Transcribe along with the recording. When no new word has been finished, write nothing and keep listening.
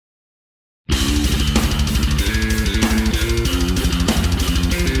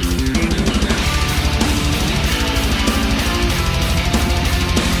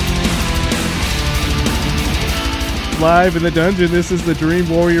live in the dungeon. This is the Dream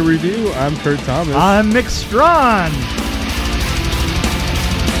Warrior Review. I'm Kurt Thomas. I'm Mick Strawn.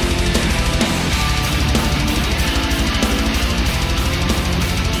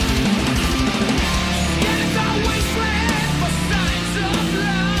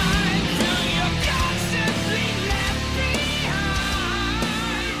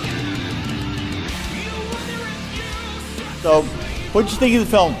 So, what'd you think of the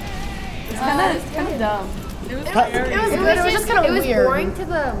film? It's kind of dumb. It was just kind of weird. It was boring to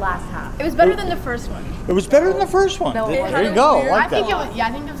the last half. It was better than the first one. It was better than the first one. No, There you go. I like that.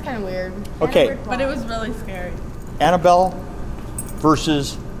 I think it was kind of weird. Okay, But it was really scary. Annabelle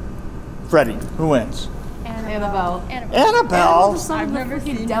versus Freddy. Who wins? Annabelle. Annabelle. I've never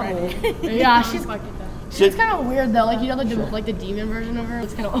seen devil. Yeah, she's kind of weird though. Like, you know, like the demon version of her.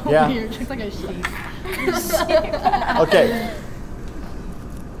 It's kind of Yeah. weird. She looks like a sheep. Okay.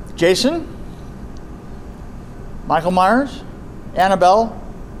 Jason? Michael Myers? Annabelle?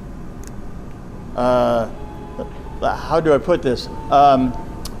 How do I put this? How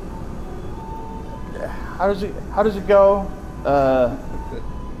does it go?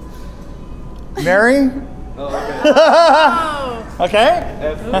 Mary? Okay.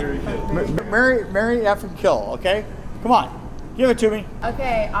 Mary effing kill. Okay. Come on, give it to me.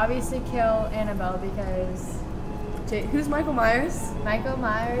 Okay, obviously kill Annabelle because Who's Michael Myers? Michael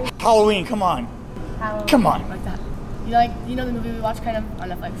Myers. Halloween. Come on. Halloween, Come on. like that. You know the movie we watched kind of on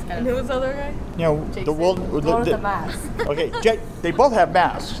Netflix, kind And of. who was the other guy? You know the world. One with the mask. Okay, they both have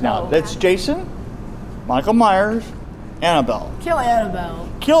masks now. No. That's Jason, Michael Myers, Annabelle. Kill Annabelle.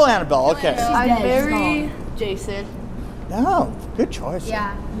 Kill Annabelle. Okay. I'd Very Jason. No, good choice.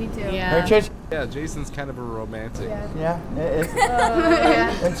 Yeah, me too. Mary Chase? Yeah, Jason's kind of a romantic. Yeah.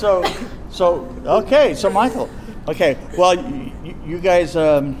 Yeah. And so okay. So Michael. Okay. Well, you guys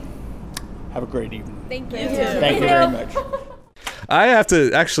have a great evening. Thank you. Thank you very much. I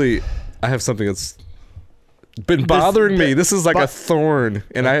have something that's been bothering me. This is like a thorn,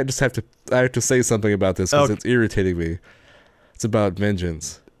 and I have to say something about this because it's irritating me. It's about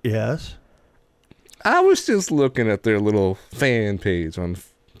Vengeance. Yes. I was just looking at their little fan page on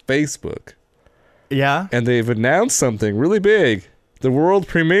Facebook, Yeah. and they've announced something really big: the world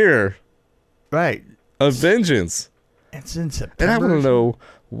premiere Right. of Vengeance. It's in September. And I want to know,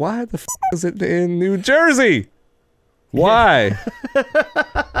 why the is it in New Jersey? Why?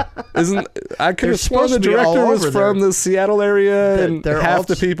 I could They're have sworn the supposed to be all director was over from there. the Seattle area, and They're half all-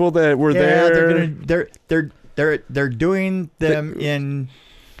 the people that were Yeah, there. they're doing them in.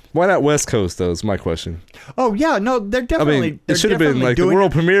 Why not West Coast, though, is my question. Oh yeah, no, they're I definitely. mean, they're it should have been definitely like the doing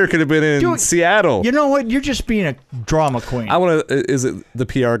world premiere could have been in Doing- Seattle. You know what? You're just being a drama queen. I want to. Is it the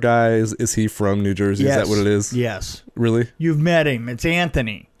PR guy? Is he from New Jersey? Yes. Is that what it is? Yes. Really? You've met him. It's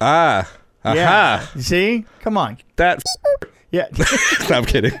Anthony. Ah. Aha. Yeah. You see? Come on. That. Yeah. No, I'm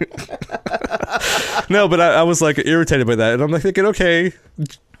kidding. No, but I was like irritated by that, and I'm like thinking, okay,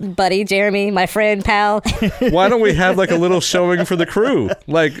 buddy, Jeremy, my friend, pal. why don't we have like a little showing for the crew?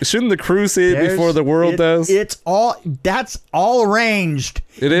 Like, shouldn't the crew see it before the world does? That's all arranged.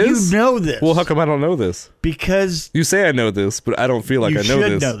 It is? You know this. Well, how come I don't know this? Because You say I know this, but I don't feel like you I should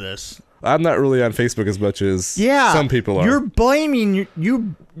know this. this. I'm not really on Facebook as much as some people are. You're blaming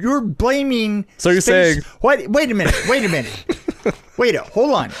you're blaming. So you're saying- Wait a minute. Wait,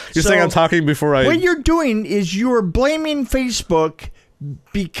 hold on. You're saying I'm talking before I... What you're doing is you're blaming Facebook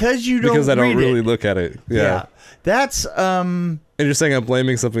because you don't Because I don't read really it. look at it. Yeah. That's And you're saying I'm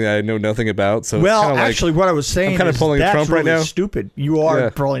blaming something I know nothing about. So well, it's kinda actually, what I was saying I'm kinda is pulling a that's Trump right really now. Stupid. You are Yeah.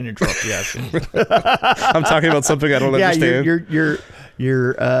 pulling a Trump. Yes. I'm talking about something I don't understand.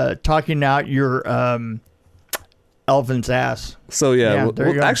 You're talking out your elephant's ass. So yeah, Yeah, there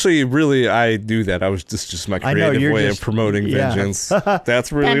you go. actually, really, I do that. I was just my I know, creative you're way just- of promoting yeah. Vengeance.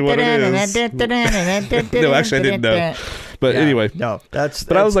 That's really what it is. No, actually, I didn't know. But Yeah, anyway, no, that's.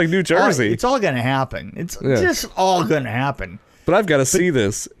 But I was like, New Jersey. It's all gonna happen. It's Yeah. just all gonna happen. but I've got to see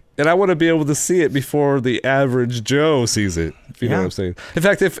this, and I want to be able to see it before the average Joe sees it. If you know Yeah. what I'm saying. In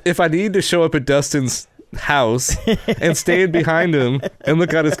fact, if I need to show up at Dustin's house and stand behind him and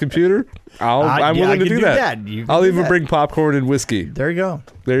look at his computer, I'm yeah, willing I to can do do that. that. You can I'll do even that. bring popcorn and whiskey. There you go.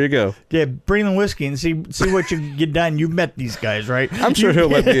 There you go. Yeah, bring the whiskey and see what you get done. You've met these guys, right? I'm sure he'll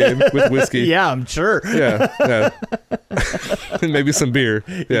let me in with whiskey. Yeah, I'm sure. Yeah. And maybe some beer.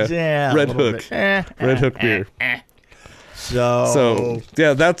 Yeah. Yeah, a Red little Hook. bit. Red Hook beer. So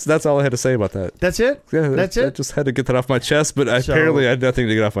yeah, that's all I had to say about that. that's it. Yeah, That's I it. just had to get that off my chest, but apparently I had nothing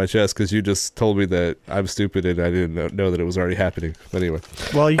to get off my chest because you just told me that I'm stupid and I didn't know that it was already happening. But anyway,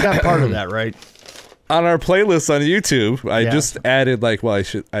 Well, you got part of that right. on our playlist on YouTube, I Yeah. just added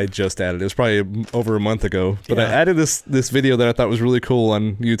I just added. It was probably over a month ago, but I Yeah. added this video that I thought was really cool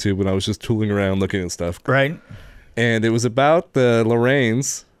on YouTube when I was just tooling around looking at stuff. Right. And it was about the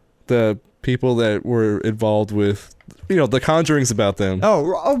Lorraines, the people that were involved with, the conjurings about them. Oh,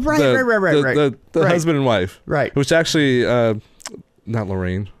 right, the, right. The Right. husband and wife. Right. Which actually, not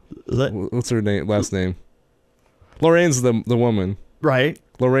Lorraine. What's her name? Last name? Lorraine's the woman. Right.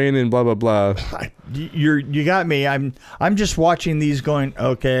 Lorraine and blah blah blah. You got me. I'm just watching these going,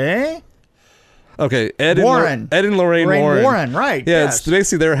 okay. Okay, Ed and Lorraine Warren. Right. Yeah, yes. it's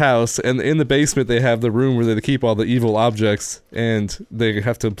basically their house, and in the basement they have the room where they keep all the evil objects, and they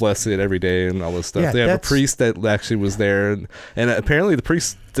have to bless it every day and all this stuff. Yeah, they have a priest that actually was there, and apparently the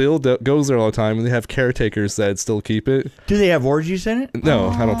priest still goes there all the time, and they have caretakers that still keep it. Do they have orgies in it? No,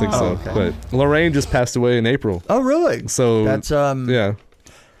 I don't think so. okay. But Lorraine just passed away in April. Oh, really? So that's yeah.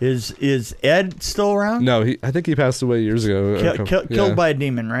 Is Ed still around? No, I think he passed away years ago. Killed by a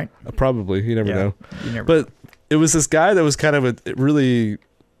demon, right? Probably. You never know. You never But it was this guy that was kind of really,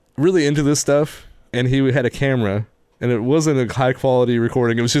 really into this stuff, and he had a camera, and it wasn't a high quality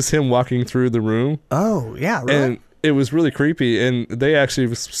recording. It was just him walking through the room. Oh, yeah, really? And it was really creepy, and they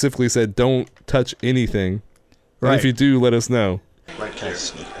actually specifically said, don't touch anything. Right. And if you do, let us know. Right, can I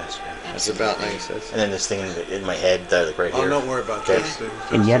sneak past you? It's about 96. And then this thing in my head, like right here. Oh, don't worry about that.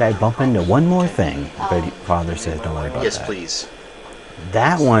 And yet I bump into one more thing, but Father says don't worry about yes, that. Yes, please.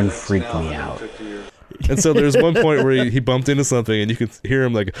 That one freaked me out. And so there's one point where he bumped into something, and you could hear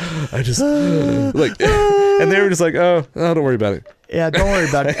him like, I just like, and they were just like, oh, don't worry about it. Yeah, don't worry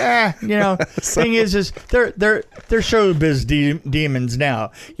about it. Thing is they're showbiz demons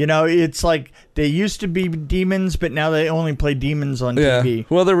now. It's like they used to be demons, but now they only play demons on TV.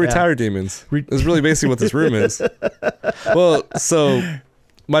 Well, they're retired demons. That's really basically what this room is. Well, so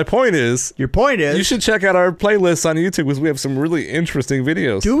my point is, your point is, you should check out our playlist on YouTube because we have some really interesting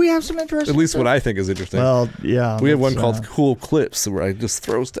videos. Do we have some interesting? At least what I think is interesting. Well, yeah. We have one called Cool Clips where I just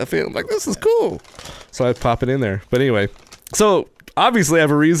throw stuff in. I'm like, this is cool. So I pop it in there. But anyway, so obviously I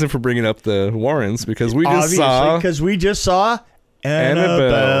have a reason for bringing up the Warrens because we just saw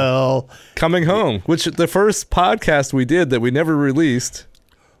Annabelle Coming Home, which the first podcast we did that we never released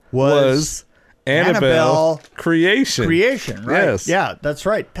was Annabelle Creation. Creation, right? Yes. Yeah, that's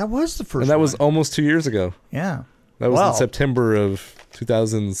right. That was the first And that was one. almost 2 years ago. Yeah. That was in September of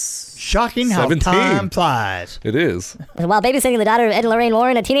 2017. Shocking how time flies. It is. While babysitting the daughter of Ed and Lorraine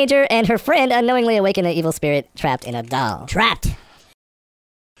Warren, a teenager and her friend unknowingly awaken an evil spirit trapped in a doll. Trapped.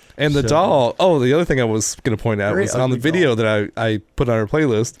 And the doll, the other thing I was going to point out was on the video that I put on our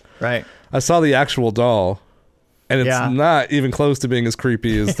playlist. Right. I saw the actual doll, and it's not even close to being as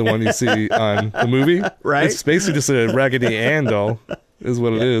creepy as the one you see on the movie. Right. It's basically just a Raggedy Ann doll, is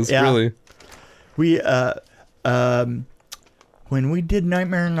what it is, really. We, when we did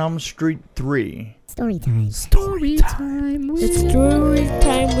Nightmare on Elm Street 3. Story time. Story time. It's story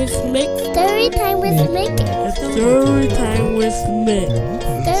time with Mick. Story time with Mick. Story time with Mick.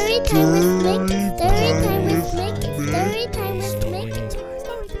 Story time with Mick. Story time with Mick. Story time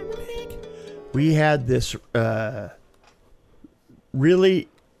with Mick. We had this really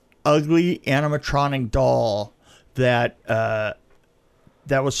ugly animatronic doll that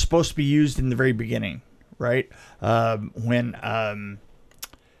was supposed to be used in the very beginning, right?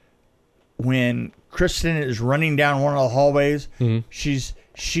 When Kristen is running down one of the hallways,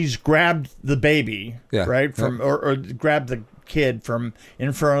 she's grabbed the baby, right, or grabbed the kid from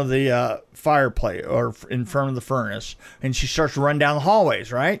in front of the fireplace or in front of the furnace, and she starts to run down the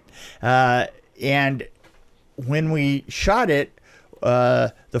hallways, right? And when we shot it,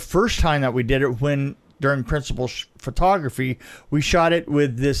 the first time that we did it, during principal photography, we shot it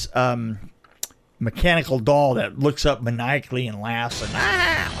with this mechanical doll that looks up maniacally and laughs and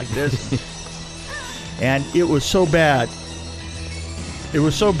like this. And it was so bad. It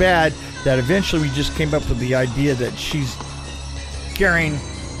was so bad that eventually we just came up with the idea that she's carrying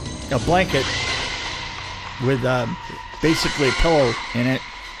a blanket with basically a pillow in it,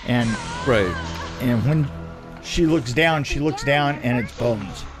 and and when she looks down, and it's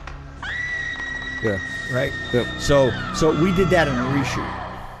bones. Yeah. Right. Yep. So we did that in a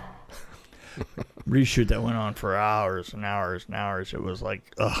reshoot that went on for hours and hours and hours. It was like,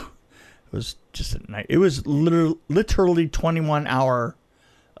 ugh. It was just a night. It was literally 21-hour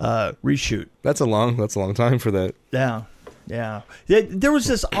reshoot. That's a long time for that. Yeah. There was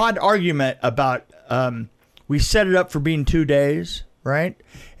this odd argument about we set it up for being 2 days, right?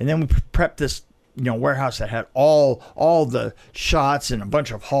 And then we prepped this warehouse that had all the shots and a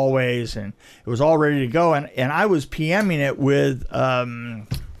bunch of hallways, and it was all ready to go. And I was PMing it with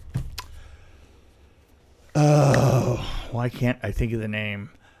Why can't I think of the name?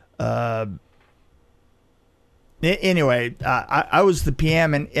 Anyway, I was the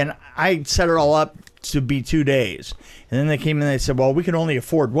PM, and I set it all up to be 2 days. And then they came in and they said, well, we can only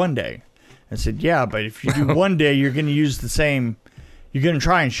afford 1 day. I said, yeah, but if you do 1 day, you're going to use the same, you're going to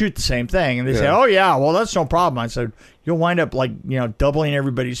try and shoot the same thing. And they say, oh, yeah, well, that's no problem. I said, you'll wind up doubling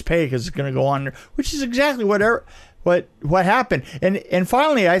everybody's pay because it's going to go on, which is exactly what happened. And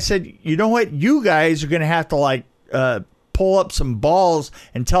finally I said, you know what, you guys are going to have to pull up some balls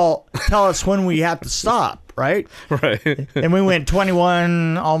and tell us when we have to stop. Right. And we went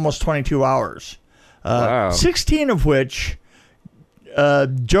 21, almost 22 hours. Wow. 16 of which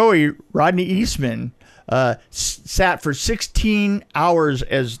Rodney Eastman sat for 16 hours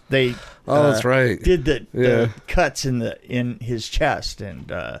as they that's right. did the cuts in his chest.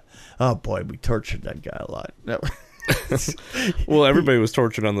 And oh boy, we tortured that guy a lot. Well, everybody was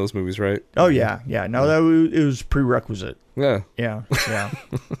tortured on those movies, right? Oh yeah. No, it was prerequisite. Yeah.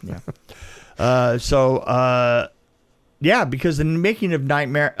 Because the making of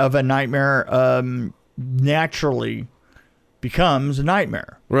a nightmare naturally becomes a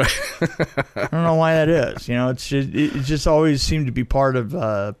nightmare. Right. I don't know why that is. It just always seemed to be part of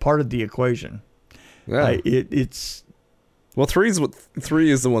the equation. Yeah. It's well, 3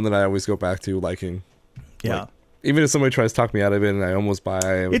 is the one that I always go back to liking. Yeah. Even if somebody tries to talk me out of it and I almost buy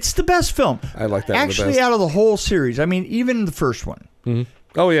it. It's the best film. I like that. Actually, out of the whole series. I mean, even the first one. Mm-hmm.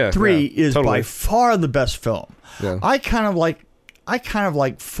 Oh yeah. 3 is totally by far the best film. Yeah. I kind of like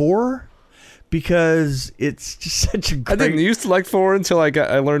 4 because it's just such a great... I didn't used to like 4 until I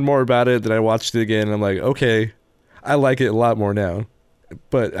learned more about it. Then I watched it again and I'm like, okay, I like it a lot more now.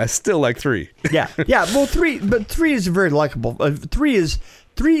 But I still like 3. Yeah. Well, 3 is very likable. 3 is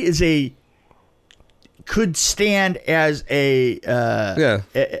could stand as a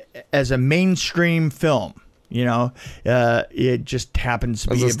mainstream film. It just happens to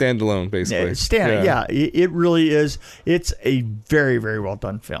be as a standalone, basically. It really is. It's a very, very well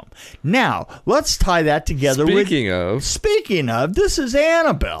done film. Now let's tie that together. Speaking of, this is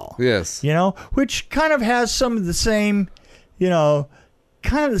Annabelle. Yes. Which kind of has some of the same, kind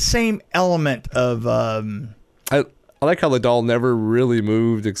of the same element of. I like how the doll never really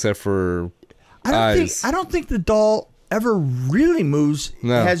moved except for eyes. I don't think the doll ever really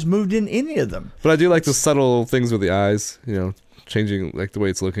has moved in any of them. But I do like the subtle things with the eyes, changing like the way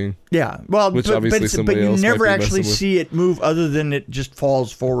it's looking. Yeah, well, but you never actually see it move other than it just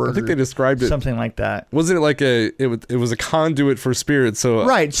falls forward. I think they described it something like that. Wasn't it like it was a conduit for spirits? So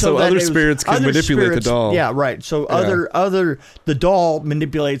right, so other spirits can manipulate the doll. Yeah, right. So the doll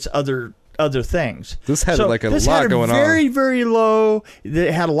manipulates other things. This had a lot going on. Very, very low.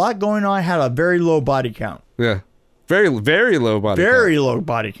 It had a lot going on. Had a very low body count. Yeah. Very, very low body count. Very low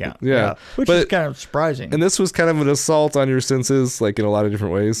body count. Yeah. Which is kind of surprising. And this was kind of an assault on your senses, like in a lot of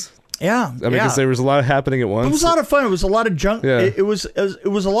different ways. Yeah. I mean, because there was a lot happening at once. It was a lot of fun. It was a lot of junk. Yeah. It was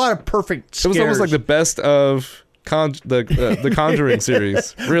a lot of perfect scares. It was almost like the best of the Conjuring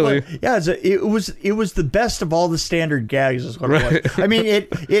series, really. Well, it was the best of all the standard gags. Is what it was. I mean,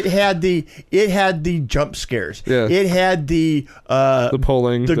 it had the jump scares. Yeah. It had the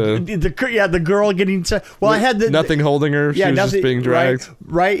pulling. The girl getting. Well, I had the nothing holding her. She was just being dragged.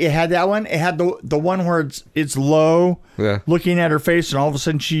 Right. It had that one. It had the one where it's low. Yeah. Looking at her face, and all of a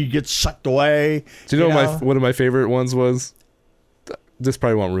sudden she gets sucked away. Do you know what one of my favorite ones was? This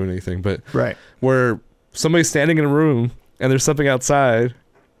probably won't ruin anything, but where somebody's standing in a room and there's something outside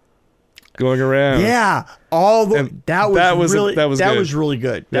going around. Yeah, that was really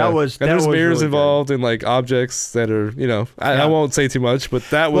good. Yeah. And there's mirrors really involved good. And like objects that are, I won't say too much, but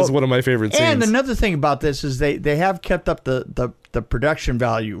that was one of my favorite scenes. And another thing about this is they have kept up the production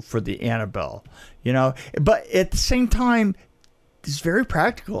value for the Annabelle, but at the same time, it's very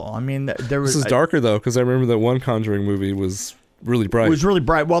practical. I mean, this is darker though, because I remember that one Conjuring movie was really bright. It was really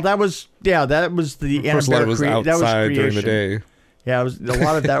bright. Well, that was the Annabelle. Of course, a lot of it was outside during the day. Yeah, a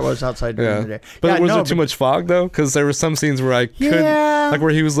lot of that was outside during the day. But was there too much fog though? Because there were some scenes where I couldn't, like where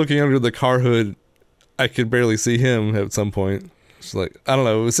he was looking under the car hood, I could barely see him at some point. It's like, I don't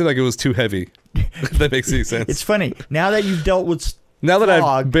know. It seemed like it was too heavy. If that makes any sense. It's funny now that you've dealt with.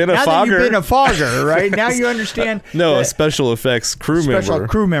 I've been a fogger, right? Now you understand. A special effects crew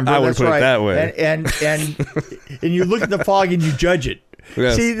member. I would put it that way. And you look at the fog and you judge it.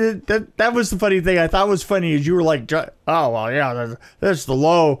 Yes. See, that was the funny thing I thought was funny is you were like, oh, well, yeah, that's the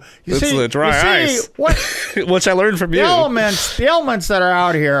low. It's the dry ice. Which I learned from you. The elements that are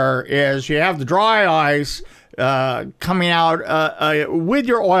out here is you have the dry ice, coming out with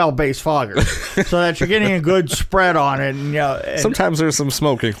your oil-based fogger, so that you're getting a good spread on it. And, sometimes there's some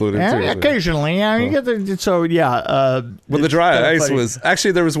smoke included too. Occasionally, you get the Well, the dry ice was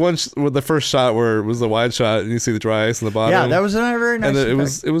actually there was one with the first shot where it was the wide shot and you see the dry ice in the bottom. Yeah, that was another very nice. And then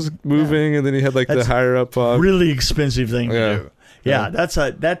it was moving, and then you had like the higher up fog. Really expensive thing to do. Yeah, that's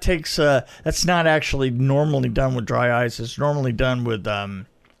not actually normally done with dry ice. It's normally done with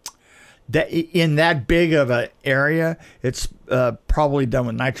that in that big of an area. It's probably done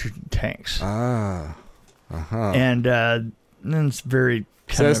with nitrogen tanks. And then it's very.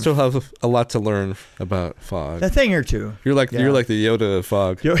 So I still have a lot to learn about fog. A thing or two. You're like the Yoda of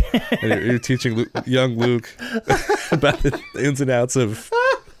fog. And you're teaching young Luke about the ins and outs of.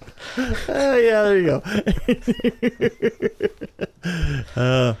 Yeah, there you go.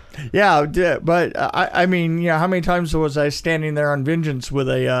 But I mean, how many times was I standing there on Vengeance with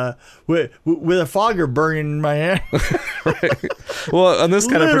a fogger burning in my hand? Right. Well, on this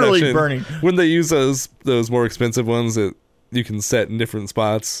kind Literally of production, burning. When they use those more expensive ones that you can set in different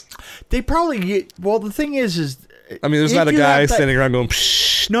spots, they probably. Well, the thing is, I mean, there's not a guy standing around going.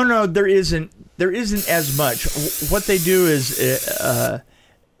 Psh. No, there isn't. There isn't as much. What they do is.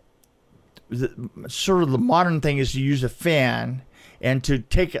 Sort of the modern thing is to use a fan and to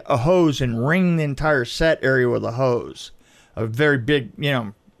take a hose and ring the entire set area with a hose, a very big,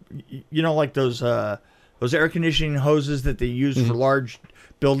 like those air conditioning hoses that they use for large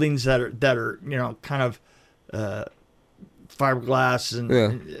buildings that are kind of fiberglass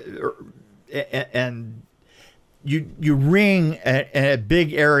and you ring a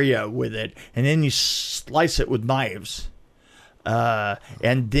big area with it, and then you slice it with knives.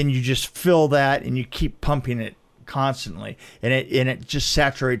 And then you just fill that and you keep pumping it constantly, and it just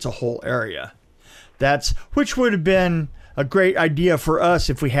saturates a whole area. Which would have been a great idea for us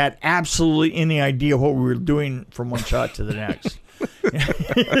if we had absolutely any idea what we were doing from one shot to the next.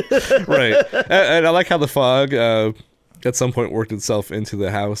 Right. And I like how the fog at some point worked itself into the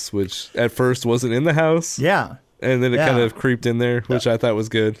house, which at first wasn't in the house. Yeah. And then it kind of creeped in there, which I thought was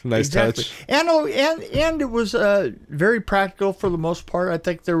good. Nice touch. And it was very practical for the most part. I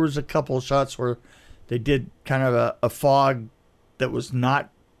think there was a couple of shots where they did kind of a fog that was not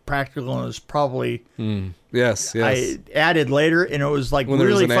practical, and it was probably yes. I added later, and it was like when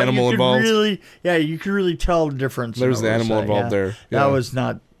really there was an animal involved. You could really tell the difference. There was an animal involved there. Yeah. That was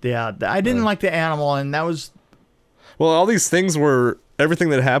not. Yeah, I didn't like the animal, and that was. Well, all these things were everything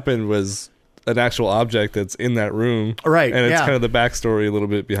that happened was an actual object that's in that room, right? And it's kind of the backstory a little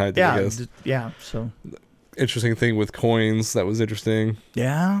bit behind it. I guess. Yeah. So interesting thing with coins that was interesting.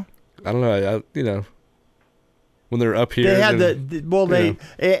 Yeah. I don't know. When they're up here, they had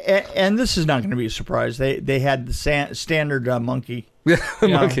and this is not going to be a surprise. They had the standard monkey. Yeah, the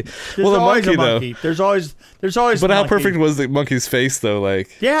monkey. Well, the monkey though. There's always. But how perfect was the monkey's face though? Like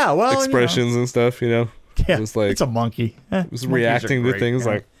expressions and stuff. Yeah, it was like it's a monkey. It was reacting to things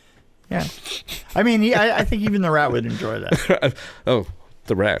like. Yeah, I mean, I think even the rat would enjoy that. Oh,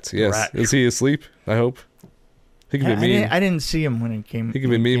 the rat. Yes. Rat. Is he asleep? I hope. He can be mean. I didn't see him when he came. He can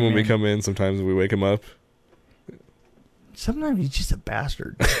be mean when we come in. Sometimes we wake him up. Sometimes he's just a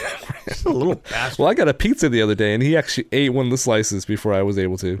bastard. Just a little bastard. Well, I got a pizza the other day, and he actually ate one of the slices before I was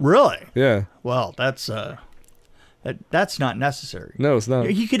able to. Really? Yeah. Well, that's not necessary. No, it's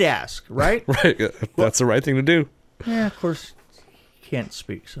not. You could ask, right? Right. That's the right thing to do. Yeah, of course. Can't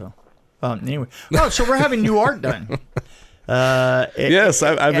speak, so. Anyway. Oh, so we're having new art done. Yes,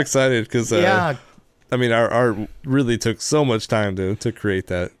 I'm excited because yeah. I mean, our art really took so much time to create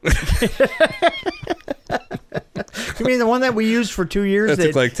that. You mean the one that we used for 2 years? That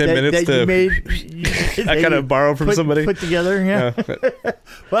took like 10 minutes to. You made, I kind of borrowed from somebody. Put together, yeah.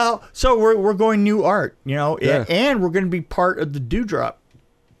 Well, so we're going new art, and we're going to be part of the Dewdrop.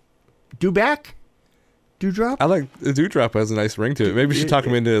 Dewback? Dewdrop? I like the Dewdrop has a nice ring to it. Maybe we should talk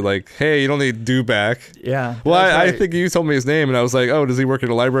him into like, hey, you don't need Dewback. Yeah. Well, I think you told me his name, and I was like, oh, does he work at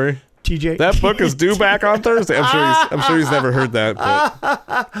a library? TJ. That book is due back on Thursday. I'm sure he's never heard that. But.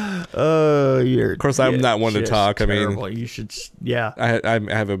 Of course, I'm not one to talk. Terrible. I mean, you should. Yeah. I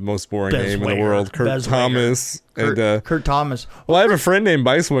have a most boring name in the world, Kurt Thomas. Kurt Thomas. Well, I have a friend named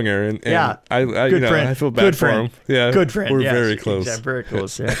Bicewinger, and yeah, I good friend. I feel bad for him. Yeah, good friend. We're very close. Yeah, very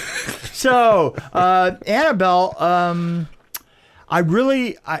close. Yeah. So, Annabelle, I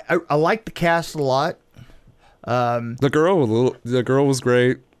really like the cast a lot. The girl was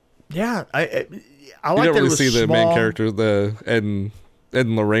great. Yeah, I like you don't really see the small. main character, the Ed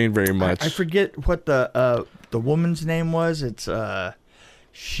and Lorraine, very much. I forget what the woman's name was. It's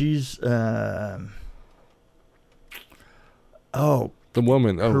she's the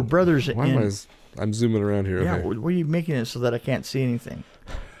woman. Oh, her brother's why in. am I I'm zooming around here. Yeah, Okay. why are you making it so that I can't see anything?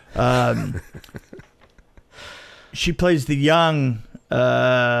 She plays the young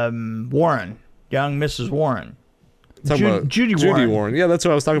Warren, young Mrs. Warren. Judy Warren. Yeah, that's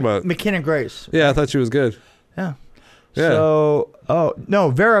what I was talking about. McKenna Grace. Yeah, I thought she was good. Yeah. Yeah. So,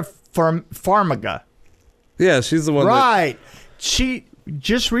 Vera Farmiga. Yeah, she's the one. Right. She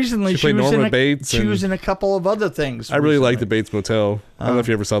just recently She played was Norma in Bates She and- was in a couple of other things. I really recently. liked the Bates Motel. I don't know if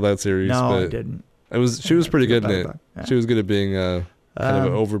you ever saw that series. No, but I didn't. She was pretty good in it. Yeah. She was good at being kind of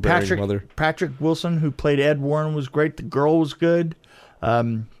an overbearing mother. Patrick Wilson, who played Ed Warren, was great. The girl was good.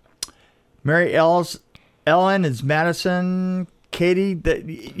 Mary Ellen is Madison. Katie,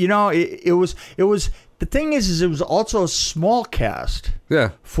 it was. The thing is it was also a small cast.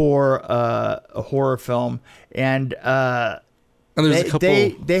 Yeah. For a horror film, and there's a couple.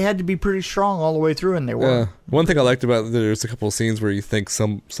 They had to be pretty strong all the way through, and they were. Yeah. One thing I liked about it, there's a couple of scenes where you think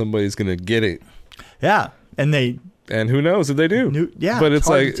somebody's gonna get it. Yeah, and who knows if they do? Yeah, but it's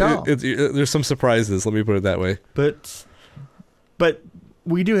hard like to tell. there's some surprises. Let me put it that way. But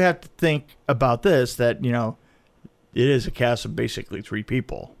we do have to think about this, that it is a cast of basically 3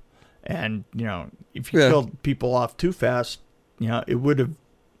 people, and if you killed people off too fast, it would have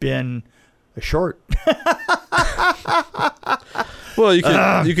been a short. Well, you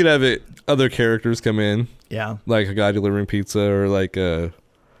could have other characters come in. Yeah. Like a guy delivering pizza, or like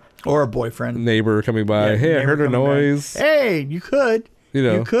or a boyfriend, neighbor coming by. Yeah, hey, I heard a noise. Hey, you could.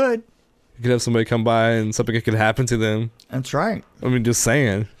 You could. You could have somebody come by and something could happen to them. That's right. I mean, just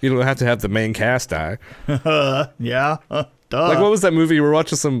saying. You don't have to have the main cast die. Yeah. Duh. Like, what was that movie? We were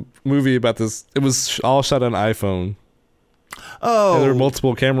watching some movie about this. It was all shot on iPhone. Oh. And there were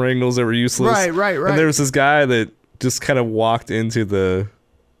multiple camera angles that were useless. Right. And there was this guy that just kind of walked into the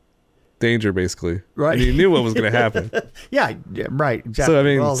danger, basically. Right. And he knew what was going to happen. yeah, right. Exactly. So, I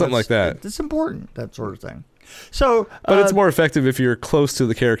mean, something like that. It's important, that sort of thing. So, but it's more effective if you're close to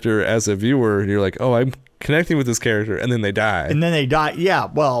the character as a viewer and you're like, oh, I'm connecting with this character, and then they die. Yeah,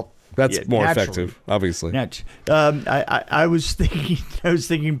 well, that's more naturally. effective, obviously. I was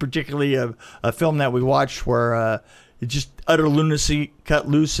thinking particularly of a film that we watched where it's just utter lunacy cut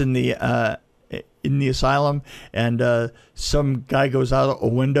loose in the asylum, and some guy goes out a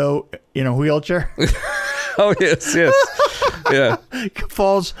window in a wheelchair. Oh yes. Yeah.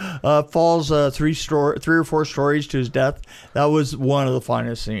 falls 3 or 4 stories to his death. That was one of the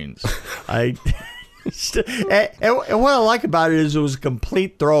finest scenes. And what I like about it is it was a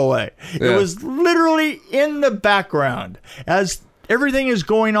complete throwaway. Yeah. It was literally in the background as everything is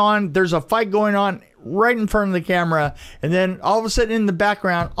going on. There's a fight going on right in front of the camera, and then all of a sudden in the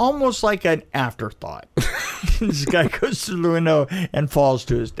background, almost like an afterthought, this guy goes through the window and falls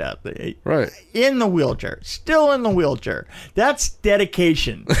to his death. Right. In the wheelchair. Still in the wheelchair. That's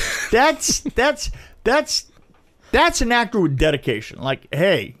dedication. That's an actor with dedication. Like,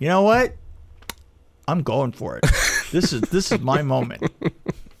 hey, you know what? I'm going for it. This is my moment.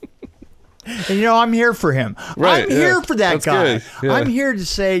 And I'm here for him. Right, I'm here for that that's guy. good. Yeah. I'm here to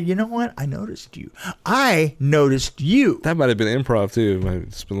say, you know what? I noticed you. I noticed you. That might have been improv too. Might have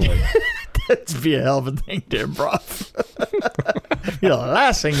just been like, That'd be a hell of a thing to improv. The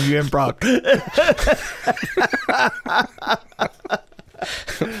last thing you improv.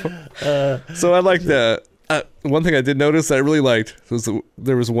 So I liked that. One thing I did notice that I really liked was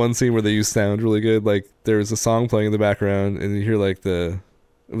there was one scene where they used sound really good. Like there was a song playing in the background, and you hear like it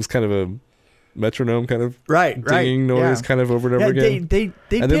was kind of a metronome kind of dinging noise kind of over and over again.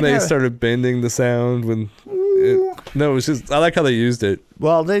 And then they started bending the sound when. It was just I like how they used it.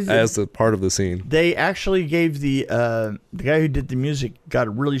 Well, as a part of the scene. They actually gave the guy who did the music got a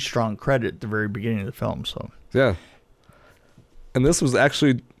really strong credit at the very beginning of the film. So yeah, and this was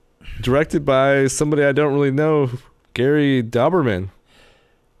actually directed by somebody I don't really know, Gary Dauberman,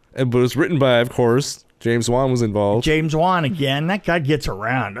 but it was written by, of course, James Wan was involved. James Wan again. That guy gets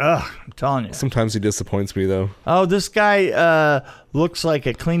around. Ugh, I'm telling you. Sometimes he disappoints me though. Oh, this guy looks like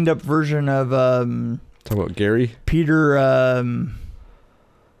a cleaned up version of talking about Gary? Peter,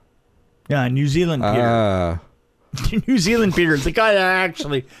 New Zealand Peter. New Zealand Peter is the guy that I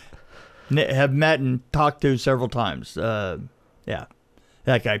actually have met and talked to several times. Yeah,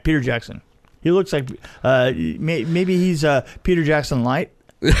 that guy, Peter Jackson. He looks like maybe he's Peter Jackson light.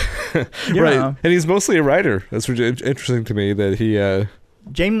 Right, and he's mostly a writer. That's interesting to me that he...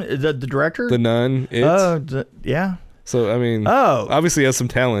 James, the director? The Nun, yeah. So, I mean, obviously he has some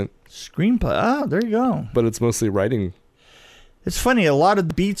talent. Screenplay. Oh, there you go. But it's mostly writing. It's funny. A lot of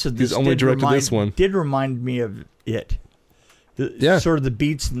the beats of this He's only directed this one. Did remind me of it. Sort of the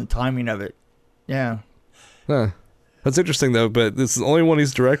beats and the timing of it. Yeah. Huh. That's interesting though. But this is the only one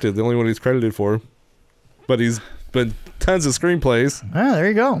he's directed, the only one he's credited for. But he's been tons of screenplays. Ah, there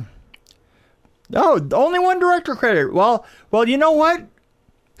you go. Oh, only one director credit. Well, you know what?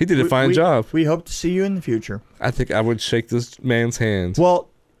 He did a fine job. We hope to see you in the future. I think I would shake this man's hand. Well,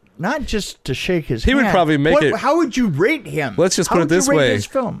 not just to shake his hand. He would probably make it. How would you rate him? Let's just put it this way. His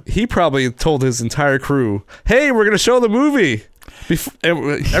film? He probably told his entire crew, "Hey, we're going to show the movie.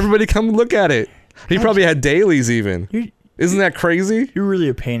 Everybody come look at it." He probably had dailies even. Isn't that crazy? You're really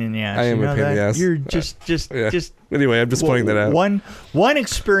a pain in the ass. I am a pain in the ass. You're just. Anyway, I'm just pointing that out. One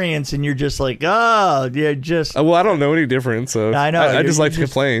experience, and you're just like, oh, yeah, just. Well, I don't know any different, so I know. I just like to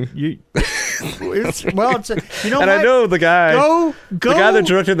complain. You know, and what? I know the guy. Go. The guy that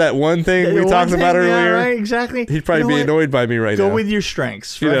directed that one thing we talked about earlier. Yeah, right, exactly. He'd probably be annoyed by me right now. Go with your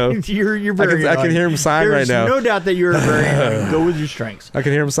strengths. Right? You're very. I can hear him sighing right now. There's no doubt that you're very annoying. Go with your strengths. I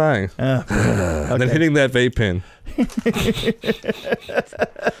can hear him sighing. Okay. And then hitting that vape pen.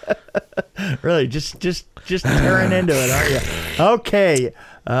 Really, just tearing into it, aren't you? Okay.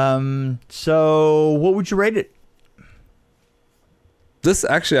 So what would you rate it? This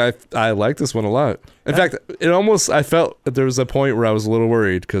actually, I like this one a lot. In fact, I felt that there was a point where I was a little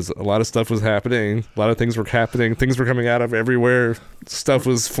worried because a lot of stuff was happening. A lot of things were happening. Things were coming out of everywhere. Stuff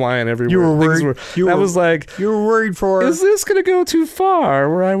was flying everywhere. You were worried. I was like, you were worried for. Is this going to go too far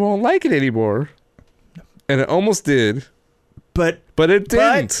where I won't like it anymore? And it almost did. But it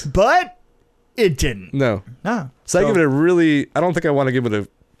didn't. But it didn't. No. No. So I give it a really. I don't think I want to give it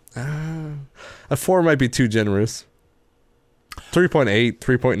a 4. Might be too generous. 3.8,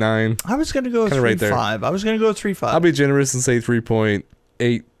 3.9. I was going to go 3.5. Right, I was going to go 3.5. I'll be generous and say 3.84.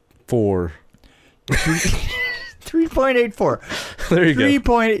 3.84. There you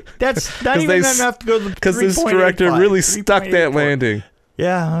 3. That's not even enough to go to the 3.85. Because this director really stuck that landing.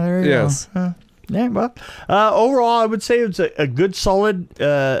 Yeah, there you go. Yeah, well, overall, I would say it's a good, solid,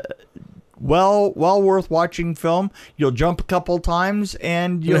 well worth watching film. You'll jump a couple times,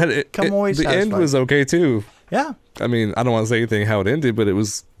 and you'll come away satisfied. The end was okay too. Yeah. I mean, I don't want to say anything how it ended, but it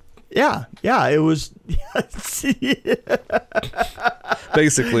was. Yeah, it was.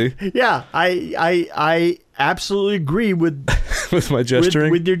 Basically. Yeah, I absolutely agree with my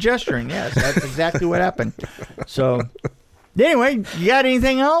gesturing. With your gesturing, yes, that's exactly what happened. So, anyway, you got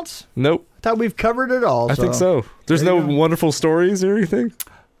anything else? Nope. I thought we've covered it all. I think so. There's no wonderful stories or anything?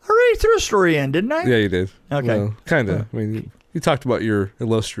 I already threw a story in, didn't I? Yeah, you did. Okay. Well, kind of. I mean, you talked about your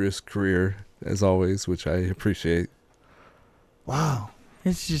illustrious career, as always, which I appreciate. Wow.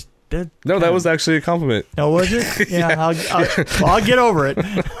 It's just... No, that was actually a compliment. Oh, was it? Yeah. I'll get over it.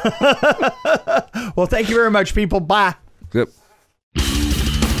 Well, thank you very much, people. Bye. Yep.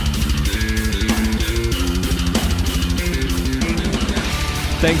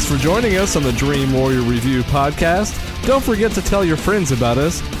 Thanks for joining us on the Dream Warrior Review podcast. Don't forget to tell your friends about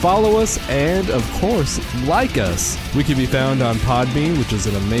us, follow us, and, of course, like us. We can be found on Podbean, which is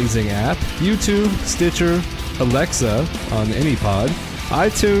an amazing app, YouTube, Stitcher, Alexa on AnyPod,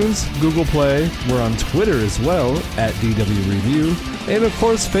 iTunes, Google Play. We're on Twitter as well, at DW Review, and, of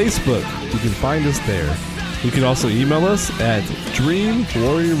course, Facebook. You can find us there. You can also email us at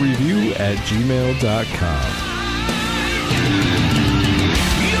dreamwarriorreview@gmail.com.